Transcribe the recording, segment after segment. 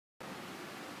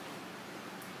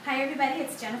Hi everybody,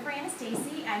 it's Jennifer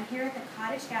Anastasi. I'm here at the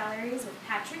Cottage Galleries with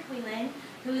Patrick Whelan,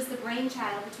 who is the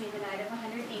brainchild between the Night of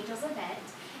 100 Angels event.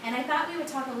 And I thought we would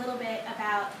talk a little bit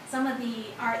about some of the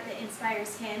art that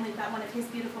inspires him. We've got one of his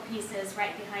beautiful pieces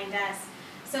right behind us.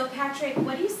 So Patrick,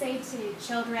 what do you say to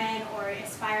children or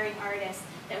aspiring artists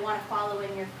that want to follow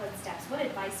in your footsteps? What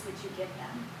advice would you give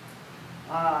them?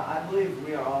 I believe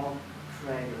we are all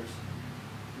creators,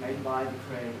 made by the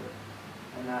Creator,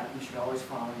 and that you should always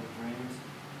follow your dreams,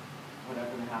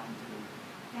 whatever they happen to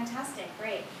be. Fantastic,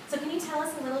 great. So can you tell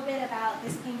us a little bit about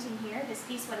this painting here, this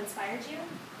piece, what inspired you?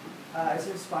 It's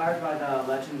inspired by the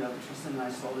legend of Tristan and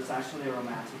Isolde. It's actually a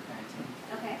romantic painting.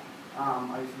 Okay.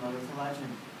 Are you familiar with the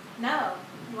legend? No.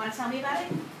 You want to tell me about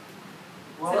it?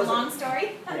 Well, is it a long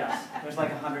story? Yes. There's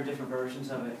like 100 different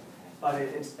versions of it. But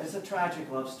it's a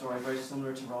tragic love story, very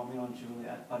similar to Romeo and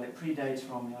Juliet, but it predates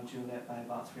Romeo and Juliet by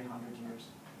about 300 years.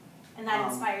 And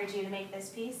that inspired you to make this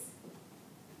piece?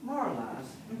 More or less.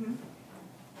 Mm-hmm.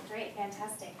 Great,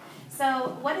 fantastic.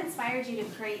 So what inspired you to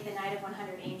create the Night of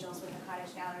 100 Angels with the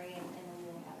Cottage Gallery and the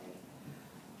Whelan Gallery?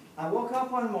 I woke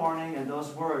up one morning and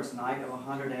those words, Night of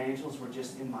 100 Angels, were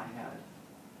just in my head.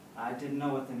 I didn't know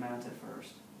what they meant at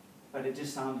first, but it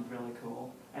just sounded really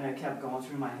cool. And it kept going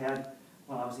through my head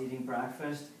while I was eating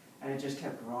breakfast, and it just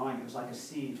kept growing. It was like a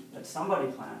seed that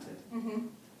somebody planted. Mm-hmm.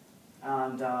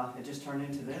 And it just turned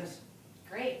into this.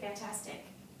 Great, fantastic.